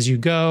changing as you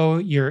go,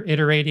 you're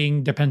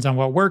iterating, depends on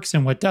what works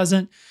and what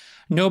doesn't.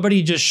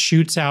 Nobody just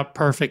shoots out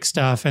perfect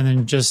stuff and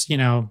then just,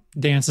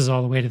 dances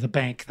all the way to the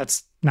bank.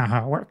 That's not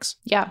how it works.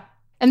 Yeah.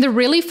 And the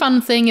really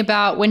fun thing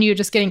about when you're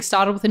just getting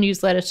started with a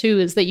newsletter too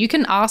is that you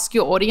can ask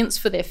your audience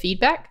for their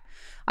feedback.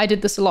 I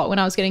did this a lot when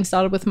I was getting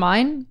started with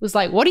mine. It was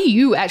like, what do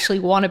you actually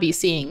want to be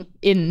seeing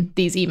in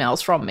these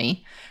emails from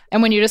me?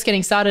 And when you're just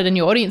getting started and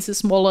your audience is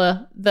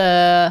smaller,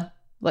 the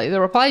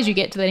replies you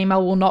get to that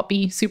email will not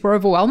be super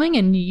overwhelming,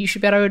 and you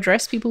should be able to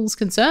address people's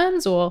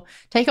concerns or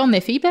take on their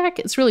feedback.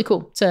 It's really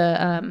cool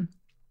to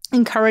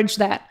encourage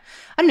that.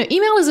 I don't know,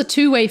 email is a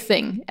two-way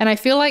thing, and I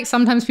feel like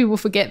sometimes people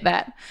forget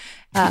that.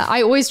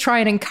 I always try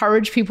and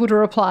encourage people to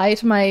reply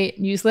to my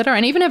newsletter.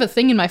 And I even have a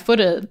thing in my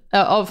footer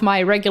of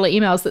my regular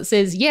emails that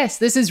says, yes,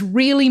 this is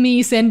really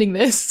me sending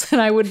this. And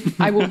I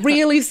will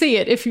really see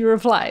it if you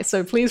reply.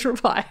 So please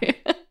reply.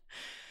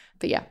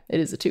 But yeah,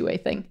 it is a two-way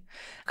thing.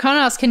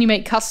 Connor asked, can you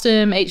make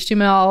custom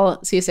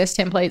HTML, CSS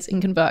templates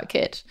in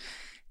ConvertKit?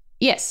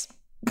 Yes.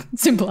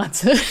 Simple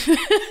answer.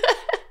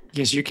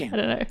 Yes, you can. I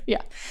don't know.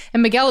 Yeah.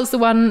 And Miguel is the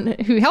one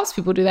who helps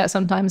people do that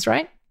sometimes,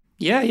 right?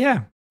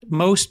 Yeah.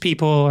 Most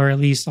people, or at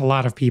least a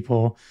lot of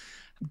people,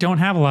 don't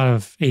have a lot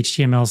of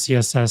HTML,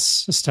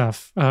 CSS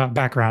stuff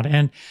background.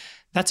 And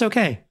that's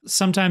okay.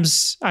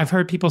 Sometimes I've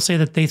heard people say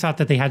that they thought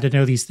that they had to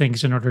know these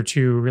things in order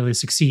to really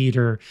succeed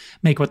or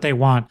make what they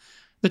want.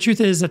 The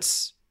truth is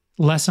that's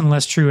less and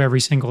less true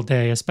every single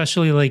day,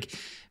 especially like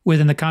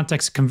within the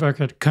context of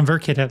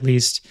ConvertKit, at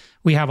least.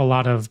 We have a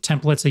lot of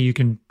templates that you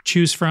can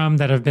choose from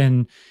that have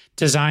been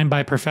designed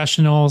by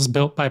professionals,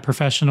 built by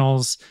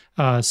professionals,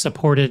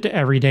 supported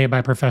every day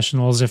by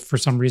professionals. If for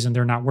some reason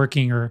they're not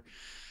working or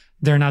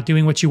they're not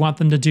doing what you want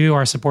them to do,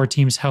 our support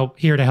team's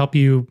here to help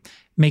you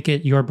make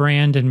it your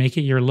brand and make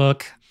it your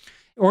look.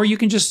 Or you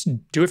can just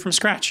do it from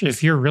scratch.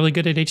 If you're really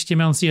good at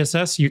HTML and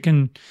CSS, you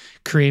can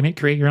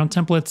create your own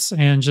templates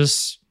and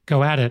just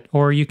go at it.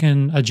 Or you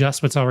can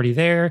adjust what's already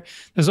there.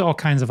 There's all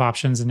kinds of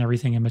options and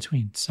everything in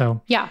between.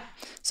 So yeah.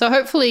 So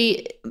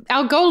hopefully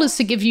our goal is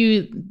to give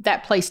you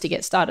that place to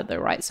get started though,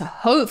 right? So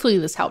hopefully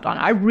this helped on.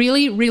 I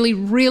really, really,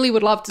 really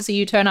would love to see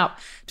you turn up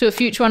to a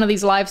future one of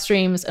these live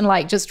streams and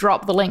like just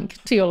drop the link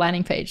to your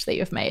landing page that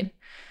you've made.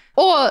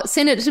 Or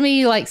send it to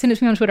me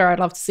on Twitter. I'd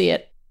love to see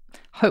it.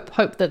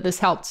 Hope that this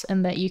helped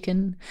and that you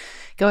can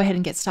go ahead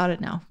and get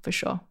started now for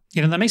sure.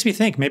 That makes me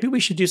think maybe we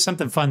should do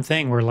something fun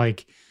thing where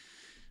like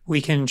we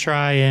can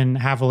try and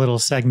have a little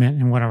segment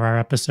in one of our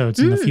episodes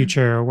in the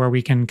future where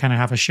we can kind of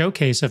have a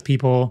showcase of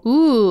people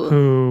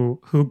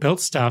who built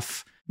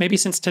stuff, maybe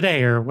since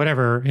today or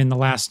whatever in the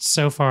last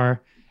so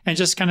far, and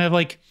just kind of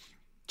like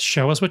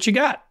show us what you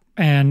got.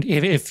 And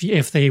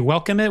if they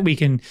welcome it, we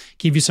can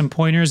give you some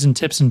pointers and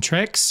tips and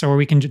tricks, or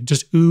we can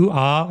just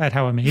ooh-ah at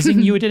how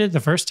amazing you did it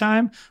the first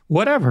time.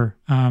 Whatever.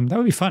 That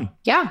would be fun.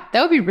 Yeah,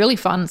 that would be really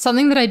fun.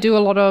 Something that I do a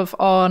lot of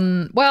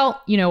on,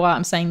 well, you know what,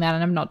 I'm saying that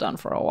and I'm not done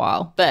for a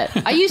while. But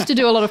I used to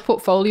do a lot of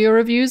portfolio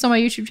reviews on my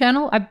YouTube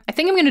channel. I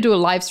think I'm going to do a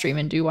live stream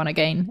and do one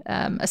again,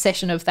 a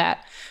session of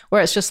that,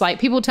 where it's just like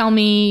people tell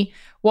me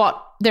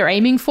what they're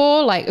aiming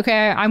for. Like,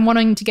 okay, I'm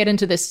wanting to get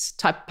into this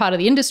part of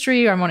the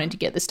industry, or I'm wanting to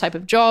get this type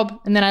of job.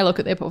 And then I look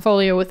at their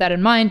portfolio with that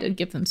in mind and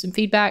give them some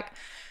feedback.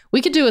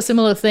 We could do a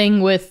similar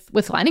thing with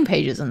landing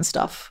pages and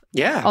stuff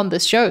on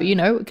this show.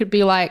 It could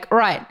be like, all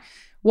right,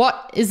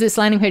 what is this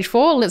landing page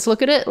for? Let's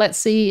look at it. Let's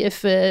see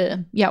if,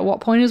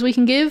 what pointers we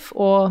can give,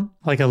 or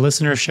like a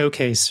listener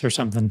showcase or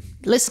something.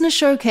 Listener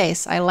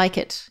showcase. I like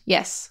it.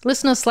 Yes.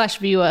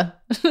 Listener/viewer.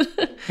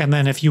 And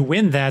then if you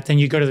win that, then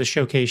you go to the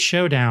showcase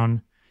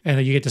showdown. And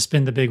then you get to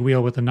spin the big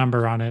wheel with the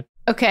number on it.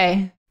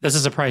 Okay. This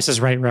is a Price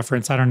is Right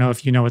reference. I don't know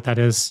if you know what that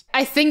is.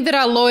 I think that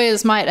our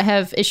lawyers might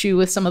have issue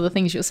with some of the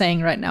things you're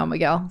saying right now,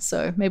 Miguel.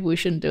 So maybe we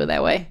shouldn't do it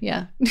that way.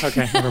 Yeah.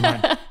 Okay, never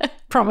mind.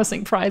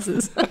 Promising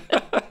prizes.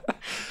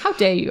 How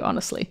dare you,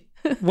 honestly?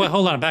 Well,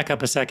 hold on. Back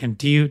up a second.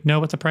 Do you know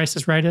what the Price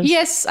is Right is?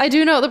 Yes, I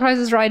do know what the Price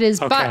is Right is,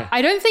 but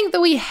I don't think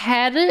that we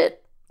had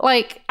it.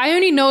 Like, I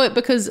only know it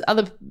because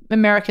other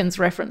Americans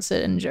reference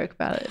it and joke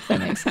about it, if that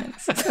makes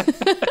sense.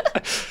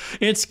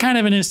 It's kind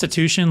of an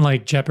institution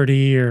like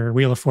Jeopardy or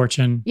Wheel of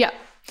Fortune. Yeah.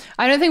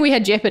 I don't think we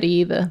had Jeopardy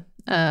either,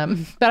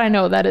 but I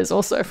know that is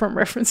also from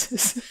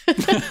references.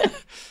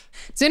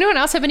 Does anyone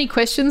else have any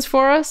questions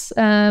for us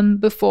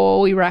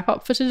before we wrap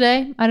up for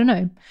today? I don't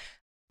know.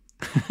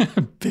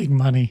 Big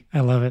money. I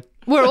love it.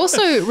 We're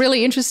also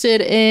really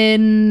interested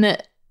in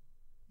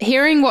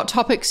hearing what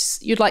topics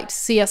you'd like to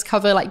see us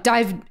cover, like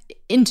dive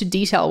into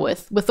detail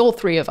with all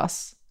three of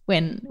us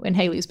when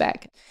Haley's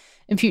back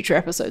in future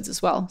episodes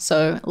as well.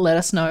 So let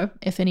us know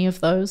if any of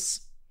those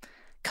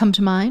come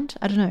to mind.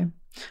 I don't know.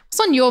 What's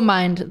on your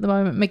mind at the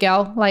moment,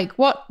 Miguel? Like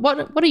what's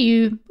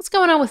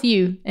going on with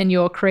you and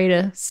your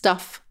creator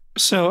stuff?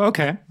 So,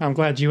 okay. I'm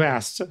glad you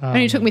asked.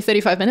 Only took me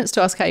 35 minutes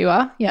to ask how you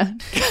are. Yeah.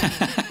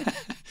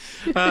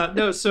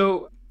 No,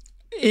 so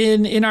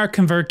in our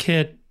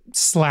ConvertKit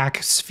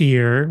Slack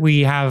sphere,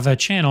 we have a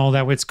channel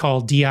that it's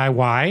called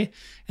DIY,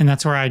 and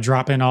that's where I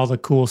drop in all the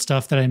cool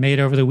stuff that I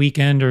made over the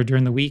weekend or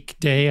during the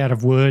weekday out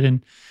of wood.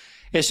 And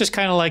it's just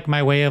kind of like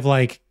my way of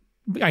like,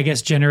 I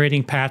guess,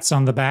 generating pats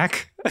on the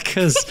back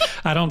because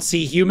I don't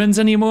see humans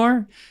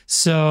anymore.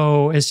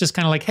 So it's just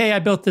kind of like, hey, I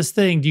built this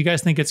thing. Do you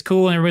guys think it's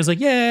cool? And everybody's like,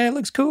 yeah, it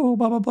looks cool,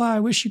 blah, blah, blah. I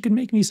wish you could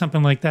make me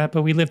something like that,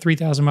 but we live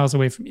 3,000 miles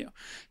away from you.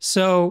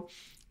 So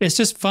it's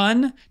just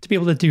fun to be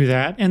able to do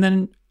that. And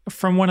then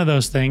from one of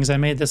those things, I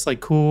made this like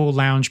cool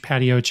lounge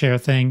patio chair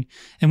thing.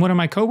 And one of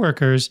my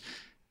coworkers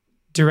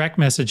direct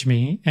messaged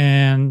me,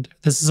 and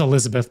this is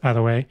Elizabeth, by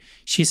the way.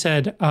 She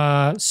said,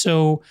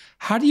 so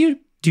how do you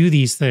do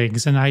these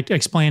things? And I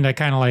explained, I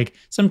kind of like,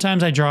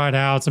 sometimes I draw it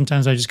out,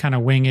 sometimes I just kind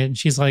of wing it. And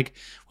she's like,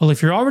 well,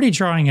 if you're already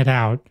drawing it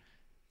out,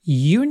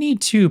 you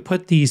need to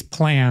put these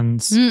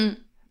plans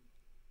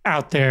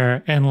out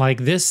there. And like,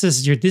 this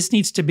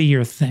needs to be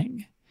your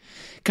thing.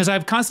 Because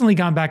I've constantly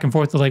gone back and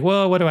forth to like,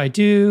 well, what do I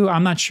do?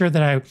 I'm not sure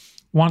that I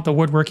want the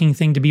woodworking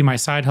thing to be my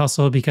side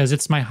hustle because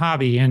it's my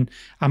hobby. And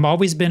I've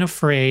always been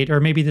afraid, or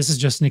maybe this is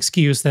just an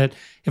excuse, that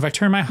if I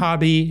turn my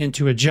hobby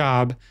into a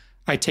job,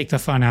 I take the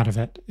fun out of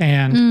it.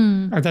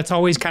 And that's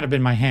always kind of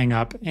been my hang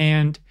up.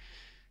 And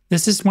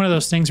this is one of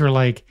those things where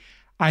like,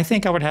 I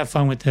think I would have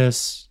fun with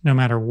this no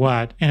matter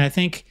what. And I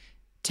think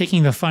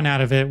taking the fun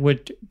out of it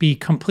would be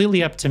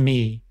completely up to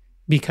me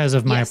because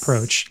of my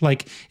approach.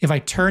 Like if I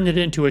turn it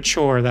into a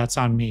chore, that's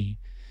on me.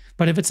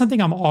 But if it's something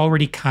I'm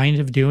already kind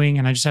of doing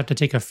and I just have to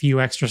take a few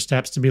extra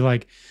steps to be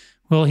like,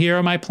 well, here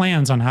are my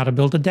plans on how to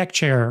build a deck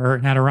chair or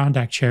an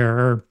Adirondack chair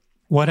or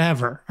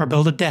whatever, or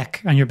build a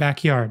deck on your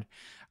backyard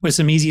with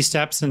some easy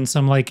steps and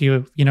some like,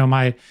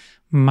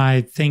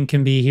 my thing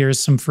can be, here's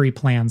some free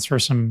plans for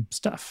some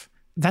stuff.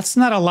 That's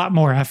not a lot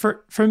more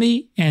effort for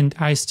me, and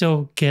I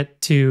still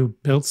get to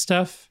build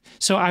stuff.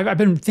 So I've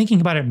been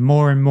thinking about it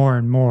more and more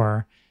and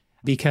more,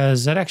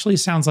 because that actually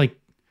sounds like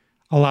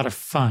a lot of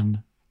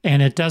fun.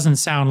 And it doesn't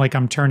sound like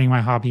I'm turning my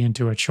hobby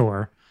into a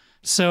chore.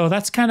 So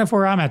that's kind of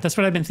where I'm at. That's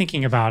what I've been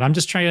thinking about. I'm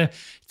just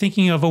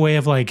thinking of a way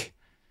of like,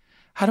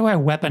 how do I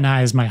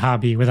weaponize my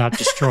hobby without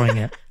destroying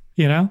it?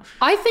 You know?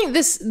 I think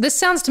this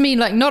sounds to me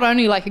like not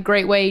only like a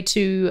great way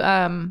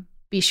to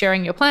be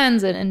sharing your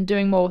plans and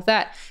doing more with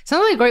that. It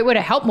sounds like a great way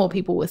to help more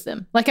people with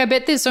them. Like I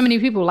bet there's so many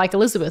people like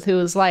Elizabeth who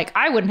was like,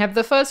 I wouldn't have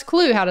the first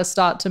clue how to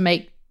start to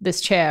make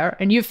this chair,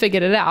 and you've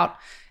figured it out.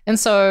 And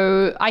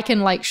so I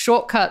can like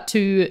shortcut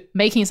to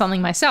making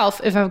something myself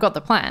if I've got the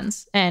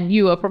plans and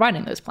you are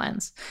providing those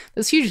plans.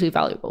 That's hugely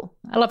valuable.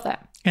 I love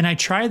that. And I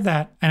tried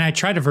that, and I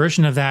tried a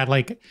version of that.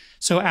 Like,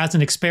 so as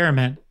an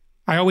experiment,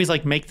 I always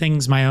like make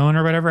things my own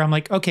or whatever. I'm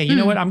like, okay, you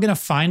know what? I'm going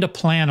to find a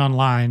plan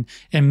online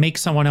and make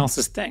someone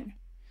else's thing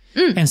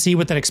and see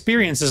what that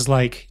experience is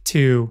like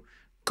to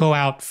go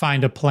out,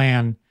 find a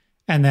plan,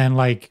 and then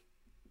like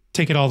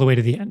take it all the way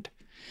to the end.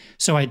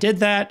 So I did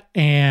that,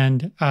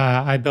 and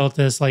I built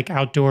this like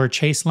outdoor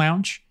chase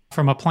lounge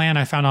from a plan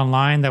I found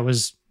online that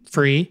was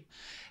free.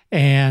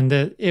 And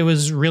it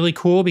was really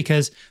cool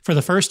because for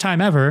the first time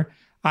ever,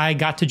 I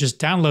got to just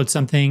download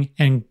something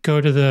and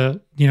go to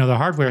the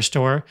hardware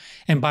store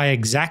and buy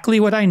exactly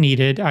what I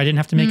needed. I didn't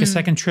have to make a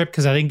second trip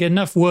because I didn't get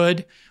enough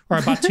wood, or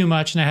I bought too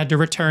much and I had to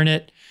return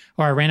it,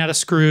 or I ran out of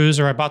screws,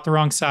 or I bought the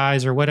wrong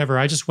size or whatever.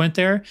 I just went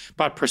there,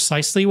 bought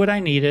precisely what I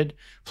needed,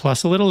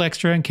 plus a little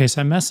extra in case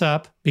I mess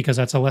up, because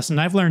that's a lesson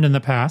I've learned in the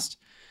past.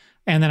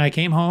 And then I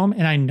came home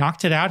and I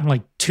knocked it out in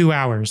like 2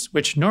 hours,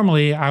 which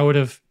normally it would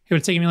have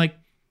taken me like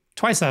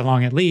twice that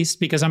long at least,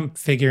 because I'm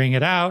figuring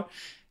it out,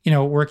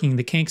 working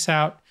the kinks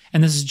out.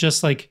 And this is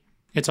just like,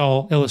 it's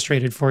all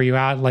illustrated for you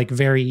out, like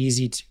very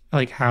easy to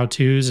like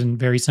how-tos and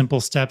very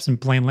simple steps in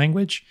plain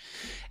language.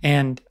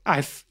 And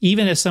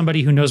even as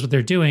somebody who knows what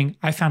they're doing,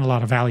 I found a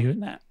lot of value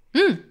in that.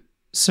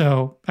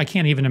 So I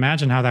can't even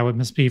imagine how that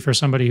must be for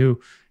somebody who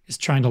is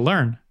trying to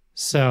learn.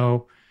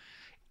 So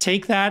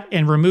take that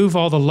and remove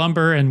all the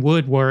lumber and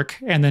woodwork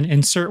and then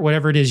insert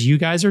whatever it is you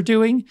guys are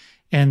doing.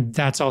 And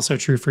that's also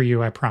true for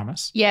you, I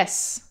promise.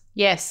 Yes,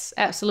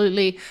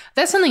 absolutely.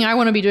 That's something I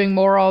want to be doing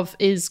more of,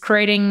 is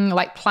creating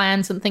like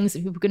plans and things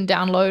that people can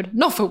download.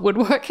 Not for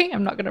woodworking.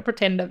 I'm not going to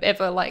pretend I've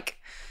ever like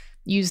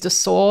used a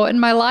saw in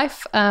my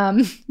life.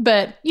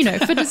 But you know,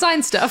 for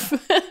design stuff,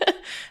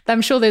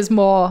 I'm sure there's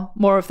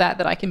more of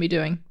that I can be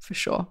doing for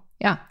sure.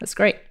 Yeah, that's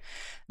great.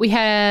 We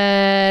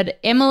had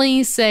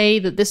Emily say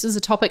that this is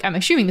a topic, I'm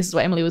assuming this is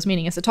what Emily was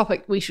meaning, it's a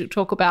topic we should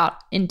talk about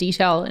in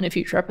detail in a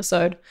future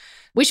episode.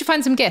 We should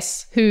find some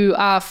guests who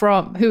have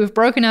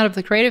broken out of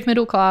the creative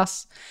middle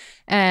class,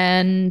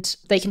 and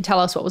they can tell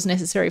us what was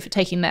necessary for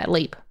taking that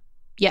leap.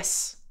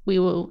 Yes, we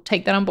will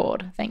take that on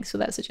board. Thanks for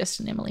that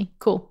suggestion, Emily.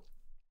 Cool.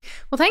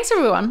 Well, thanks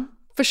everyone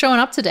for showing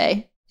up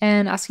today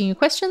and asking your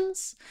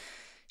questions,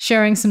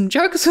 sharing some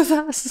jokes with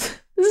us.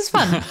 This is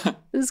fun.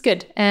 This is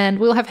good. And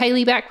we'll have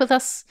Haley back with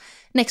us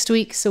next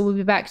week, so we'll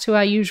be back to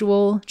our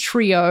usual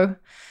trio.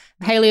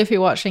 Haley, if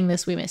you're watching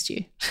this, we missed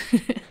you.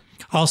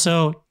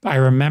 Also, I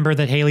remember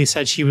that Haley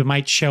said she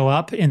might show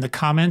up in the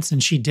comments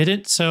and she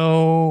didn't,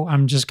 so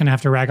I'm just going to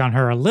have to rag on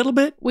her a little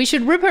bit. We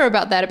should rip her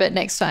about that a bit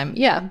next time.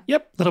 Yeah.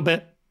 Yep, a little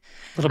bit.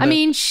 I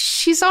mean,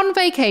 she's on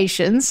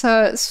vacation,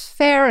 so it's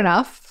fair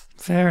enough.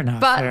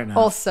 But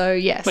also,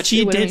 yes. But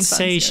she did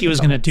say she was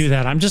going to do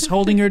that. I'm just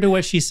holding her to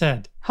what she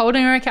said.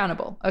 Holding her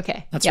accountable.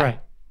 Okay. That's right.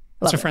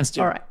 That's what friends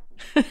do. All right.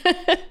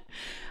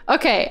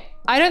 Okay.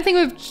 I don't think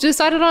we've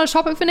decided on a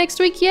topic for next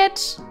week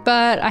yet,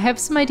 but I have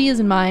some ideas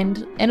in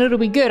mind, and it'll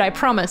be good, I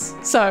promise.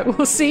 So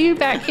we'll see you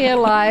back here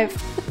live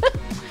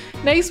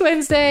next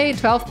Wednesday,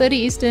 12:30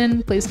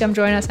 Eastern. Please come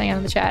join us, hang out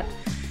in the chat.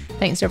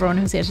 Thanks to everyone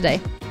who's here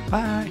today.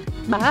 Bye.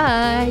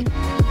 Bye.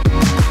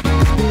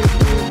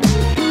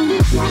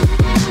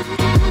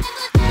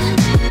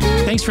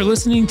 Thanks for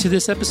listening to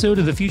this episode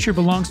of The Future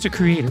Belongs to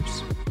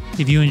Creators.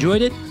 If you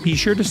enjoyed it, be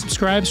sure to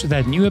subscribe so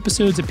that new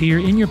episodes appear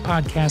in your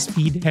podcast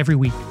feed every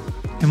week.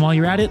 And while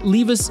you're at it,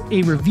 leave us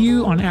a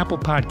review on Apple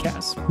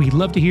Podcasts. We'd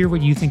love to hear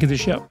what you think of the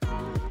show.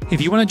 If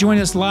you want to join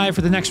us live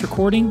for the next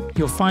recording,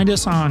 you'll find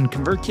us on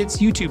ConvertKit's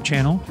YouTube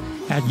channel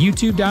at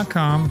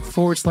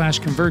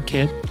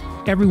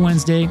youtube.com/ConvertKit every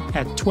Wednesday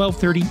at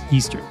 12:30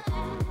 Eastern.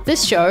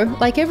 This show,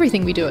 like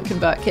everything we do at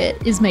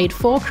ConvertKit, is made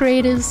for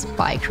creators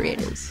by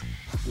creators.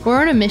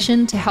 We're on a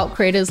mission to help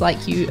creators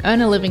like you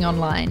earn a living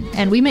online,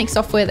 and we make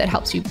software that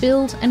helps you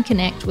build and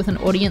connect with an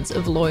audience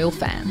of loyal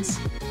fans.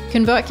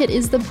 ConvertKit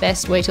is the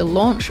best way to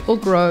launch or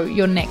grow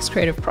your next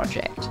creative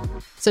project.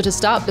 So to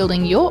start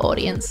building your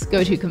audience,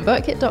 go to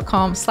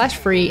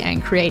convertkit.com/free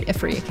and create a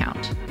free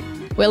account.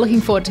 We're looking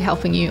forward to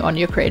helping you on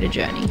your creator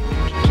journey.